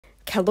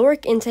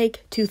Caloric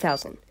intake,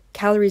 2,000.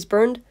 Calories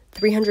burned,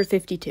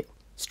 352.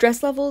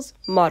 Stress levels,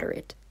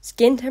 moderate.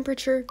 Skin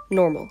temperature,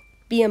 normal.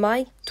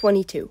 BMI,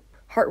 22.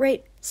 Heart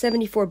rate,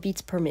 74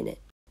 beats per minute.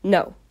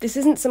 No, this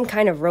isn't some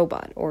kind of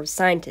robot or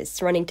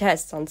scientists running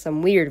tests on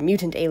some weird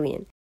mutant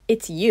alien.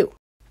 It's you.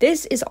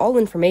 This is all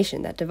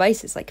information that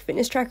devices like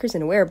fitness trackers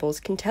and wearables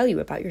can tell you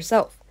about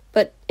yourself.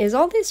 But is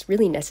all this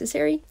really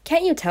necessary?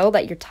 Can't you tell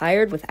that you're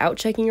tired without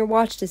checking your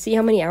watch to see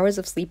how many hours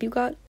of sleep you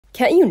got?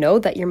 Can't you know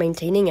that you're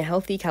maintaining a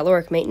healthy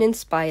caloric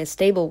maintenance by a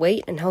stable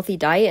weight and healthy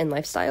diet and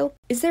lifestyle?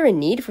 Is there a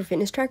need for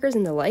fitness trackers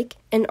and the like?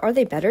 And are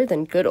they better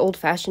than good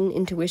old-fashioned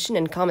intuition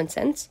and common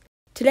sense?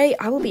 Today,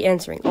 I will be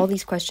answering all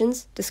these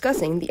questions,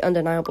 discussing the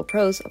undeniable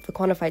pros of the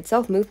quantified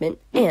self movement,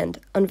 and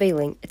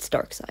unveiling its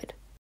dark side.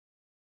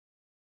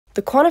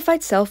 The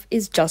quantified self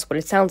is just what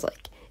it sounds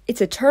like. It's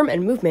a term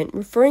and movement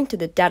referring to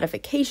the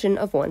datification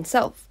of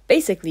oneself.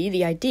 Basically,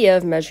 the idea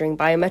of measuring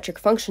biometric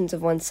functions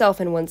of oneself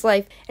and one's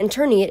life and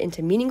turning it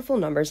into meaningful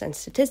numbers and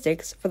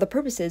statistics for the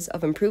purposes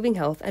of improving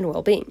health and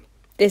well-being.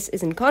 This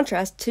is in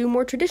contrast to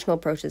more traditional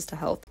approaches to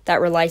health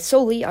that rely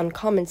solely on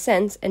common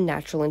sense and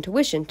natural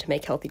intuition to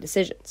make healthy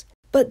decisions.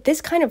 But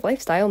this kind of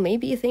lifestyle may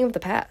be a thing of the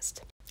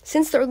past.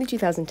 Since the early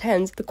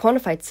 2010s, the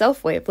quantified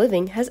self way of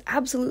living has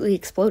absolutely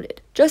exploded.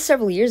 Just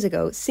several years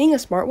ago, seeing a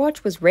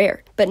smartwatch was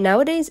rare, but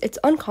nowadays it's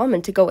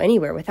uncommon to go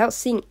anywhere without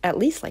seeing at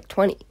least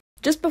 20.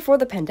 Just before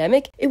the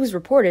pandemic, it was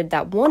reported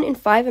that 1 in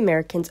 5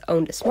 Americans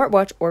owned a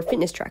smartwatch or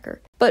fitness tracker.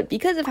 But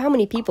because of how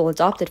many people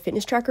adopted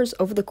fitness trackers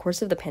over the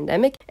course of the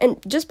pandemic, and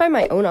just by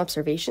my own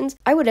observations,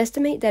 I would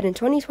estimate that in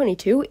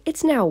 2022,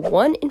 it's now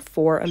 1 in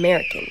 4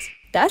 Americans.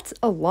 That's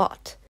a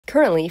lot.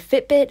 Currently,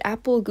 Fitbit,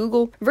 Apple,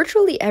 Google,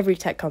 virtually every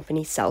tech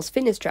company sells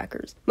fitness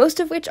trackers, most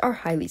of which are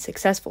highly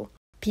successful.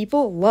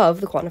 People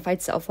love the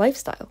quantified self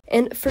lifestyle,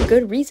 and for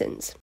good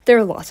reasons. There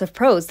are lots of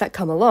pros that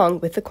come along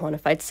with the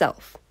quantified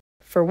self.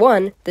 For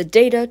one, the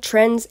data,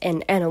 trends,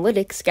 and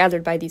analytics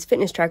gathered by these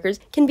fitness trackers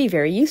can be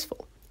very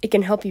useful. It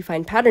can help you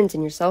find patterns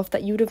in yourself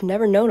that you would have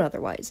never known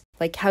otherwise,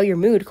 like how your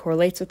mood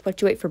correlates with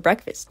what you ate for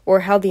breakfast,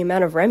 or how the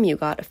amount of REM you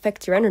got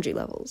affects your energy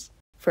levels.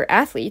 For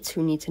athletes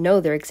who need to know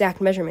their exact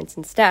measurements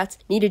and stats,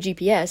 need a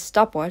GPS,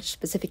 stopwatch,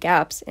 specific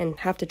apps, and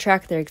have to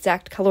track their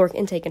exact caloric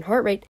intake and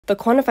heart rate, the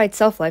quantified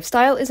self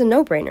lifestyle is a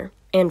no-brainer.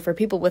 And for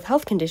people with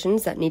health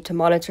conditions that need to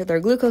monitor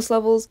their glucose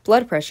levels,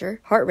 blood pressure,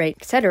 heart rate,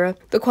 etc.,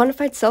 the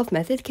quantified self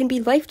method can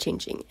be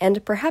life-changing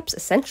and perhaps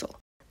essential.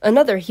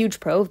 Another huge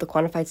pro of the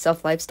quantified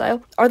self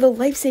lifestyle are the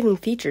life-saving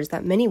features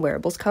that many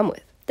wearables come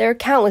with. There are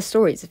countless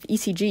stories of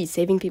ECGs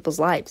saving people's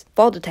lives,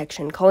 fall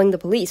detection, calling the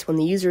police when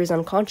the user is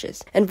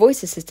unconscious, and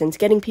voice assistants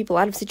getting people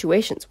out of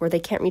situations where they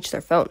can't reach their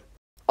phone.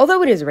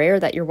 Although it is rare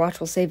that your watch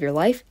will save your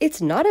life,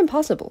 it's not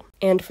impossible.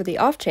 And for the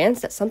off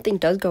chance that something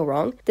does go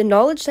wrong, the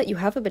knowledge that you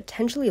have a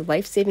potentially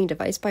life-saving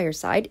device by your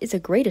side is a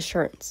great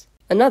assurance.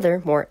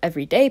 Another, more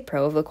everyday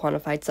pro of the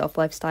quantified self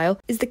lifestyle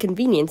is the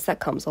convenience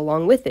that comes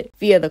along with it,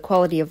 via the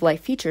quality of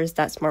life features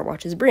that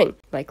smartwatches bring,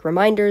 like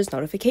reminders,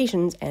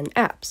 notifications, and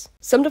apps.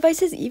 Some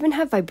devices even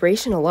have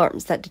vibration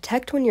alarms that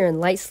detect when you're in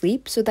light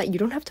sleep so that you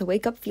don't have to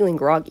wake up feeling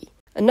groggy.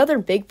 Another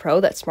big pro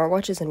that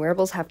smartwatches and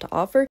wearables have to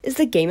offer is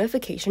the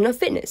gamification of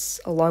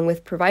fitness, along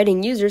with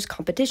providing users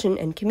competition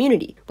and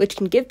community, which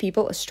can give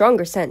people a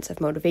stronger sense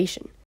of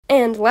motivation.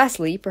 And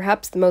lastly,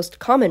 perhaps the most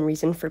common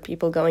reason for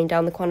people going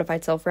down the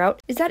quantified self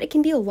route is that it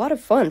can be a lot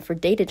of fun for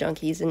data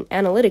junkies and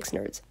analytics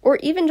nerds, or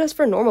even just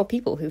for normal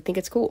people who think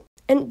it's cool.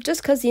 And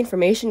just because the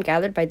information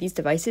gathered by these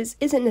devices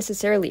isn't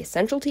necessarily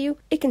essential to you,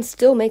 it can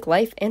still make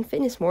life and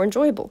fitness more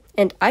enjoyable.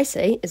 And I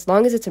say, as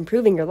long as it's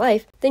improving your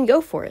life, then go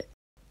for it.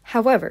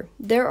 However,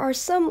 there are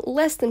some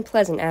less than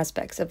pleasant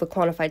aspects of the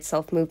quantified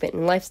self movement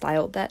and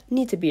lifestyle that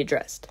need to be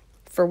addressed.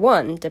 For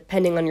one,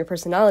 depending on your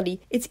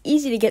personality, it's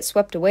easy to get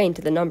swept away into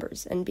the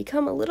numbers and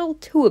become a little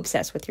too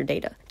obsessed with your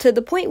data, to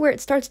the point where it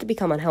starts to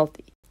become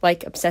unhealthy,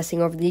 like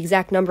obsessing over the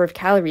exact number of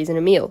calories in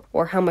a meal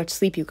or how much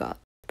sleep you got.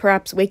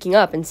 Perhaps waking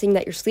up and seeing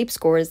that your sleep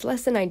score is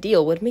less than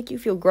ideal would make you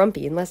feel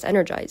grumpy and less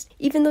energized,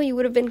 even though you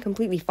would have been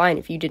completely fine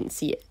if you didn't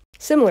see it.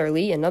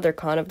 Similarly, another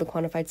con of the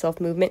quantified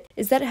self movement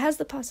is that it has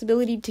the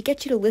possibility to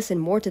get you to listen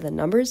more to the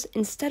numbers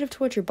instead of to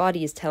what your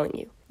body is telling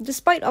you.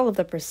 Despite all of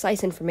the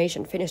precise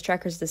information fitness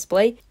trackers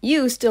display,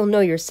 you still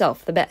know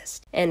yourself the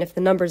best. And if the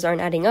numbers aren't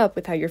adding up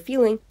with how you're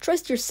feeling,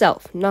 trust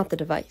yourself, not the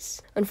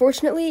device.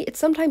 Unfortunately, it's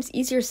sometimes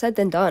easier said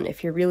than done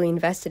if you're really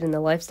invested in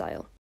the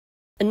lifestyle.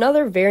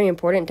 Another very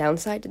important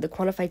downside to the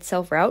quantified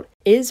self route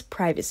is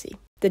privacy.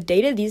 The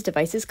data these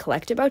devices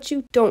collect about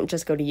you don't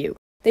just go to you.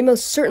 They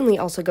most certainly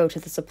also go to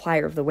the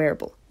supplier of the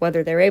wearable.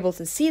 Whether they're able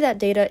to see that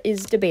data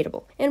is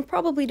debatable, and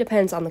probably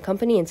depends on the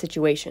company and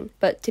situation.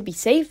 But to be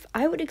safe,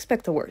 I would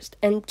expect the worst,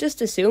 and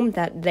just assume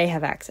that they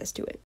have access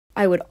to it.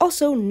 I would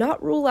also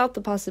not rule out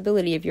the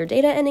possibility of your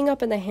data ending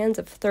up in the hands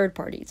of third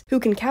parties, who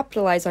can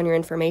capitalize on your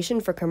information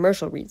for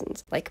commercial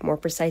reasons, like more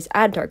precise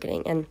ad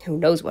targeting, and who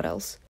knows what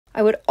else.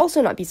 I would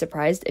also not be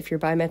surprised if your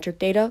biometric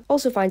data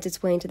also finds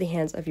its way into the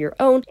hands of your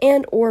own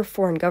and or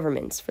foreign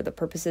governments for the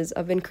purposes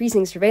of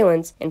increasing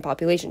surveillance and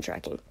population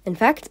tracking. In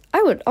fact,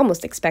 I would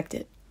almost expect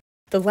it.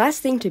 The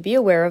last thing to be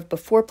aware of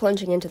before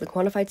plunging into the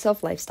quantified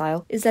self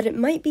lifestyle is that it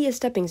might be a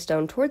stepping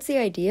stone towards the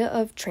idea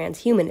of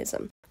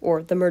transhumanism,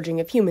 or the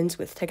merging of humans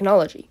with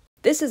technology.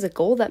 This is a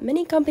goal that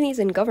many companies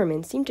and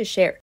governments seem to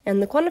share,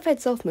 and the quantified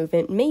self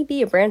movement may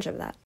be a branch of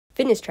that.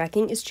 Fitness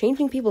tracking is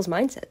changing people's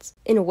mindsets.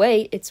 In a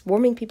way, it's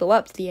warming people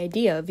up to the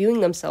idea of viewing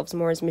themselves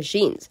more as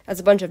machines, as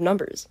a bunch of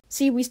numbers.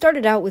 See, we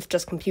started out with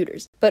just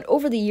computers, but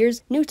over the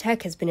years, new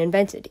tech has been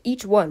invented,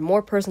 each one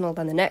more personal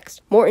than the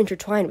next, more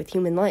intertwined with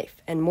human life,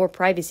 and more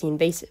privacy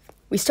invasive.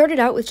 We started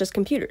out with just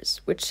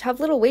computers, which have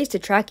little ways to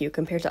track you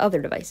compared to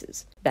other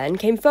devices. Then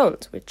came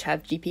phones, which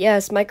have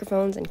GPS,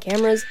 microphones, and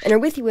cameras, and are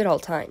with you at all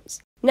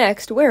times.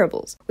 Next,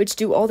 wearables, which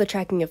do all the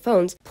tracking of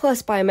phones,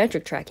 plus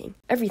biometric tracking.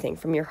 Everything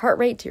from your heart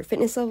rate to your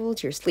fitness level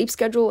to your sleep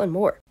schedule and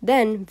more.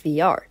 Then,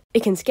 VR.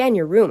 It can scan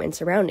your room and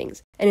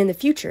surroundings, and in the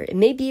future, it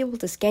may be able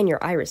to scan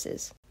your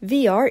irises.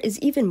 VR is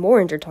even more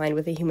intertwined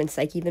with the human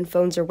psyche than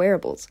phones or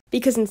wearables,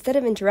 because instead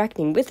of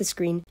interacting with the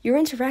screen, you're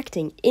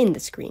interacting in the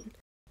screen.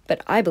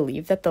 But I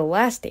believe that the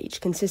last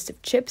stage consists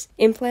of chips,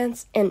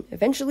 implants, and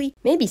eventually,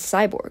 maybe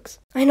cyborgs.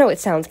 I know it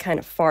sounds kind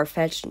of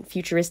far-fetched and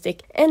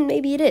futuristic, and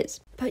maybe it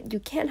is, but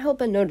you can't help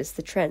but notice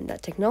the trend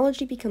that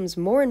technology becomes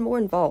more and more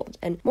involved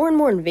and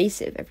more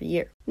invasive every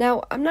year.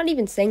 Now, I'm not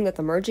even saying that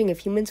the merging of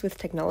humans with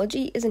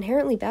technology is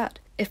inherently bad.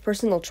 If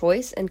personal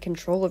choice and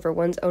control over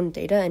one's own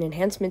data and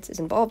enhancements is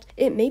involved,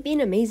 it may be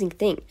an amazing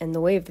thing and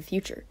the way of the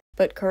future.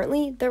 But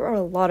currently, there are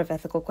a lot of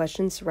ethical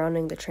questions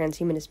surrounding the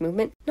transhumanist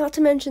movement, not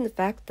to mention the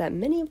fact that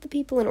many of the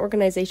people and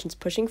organizations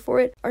pushing for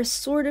it are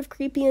sort of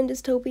creepy and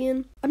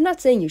dystopian. I'm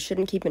not saying you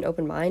shouldn't keep an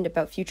open mind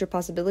about future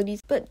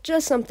possibilities, but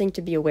just something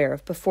to be aware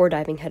of before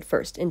diving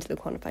headfirst into the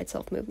quantified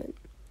self movement.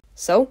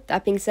 So,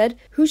 that being said,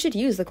 who should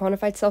use the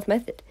quantified self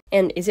method?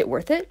 And is it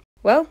worth it?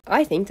 Well,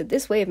 I think that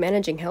this way of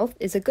managing health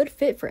is a good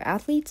fit for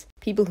athletes,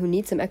 people who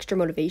need some extra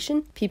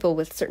motivation, people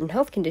with certain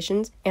health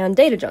conditions, and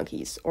data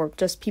junkies, or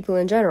just people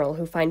in general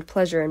who find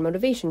pleasure and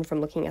motivation from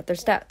looking at their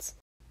stats.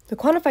 The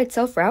quantified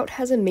self route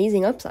has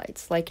amazing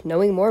upsides, like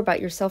knowing more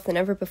about yourself than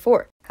ever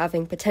before,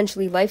 having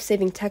potentially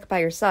life-saving tech by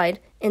your side,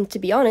 and to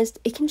be honest,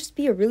 it can just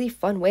be a really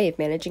fun way of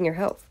managing your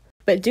health.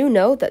 But do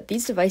know that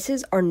these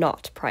devices are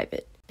not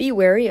private. Be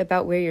wary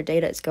about where your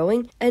data is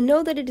going, and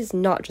know that it is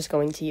not just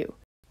going to you.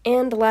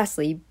 And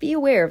lastly, be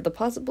aware of the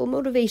possible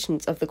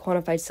motivations of the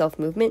quantified self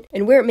movement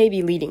and where it may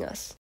be leading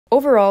us.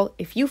 Overall,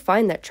 if you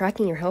find that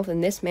tracking your health in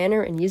this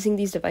manner and using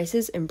these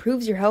devices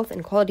improves your health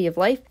and quality of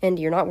life, and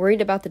you're not worried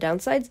about the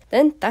downsides,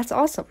 then that's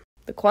awesome.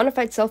 The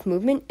quantified self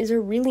movement is a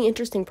really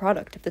interesting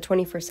product of the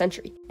 21st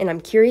century, and I'm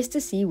curious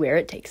to see where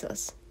it takes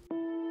us.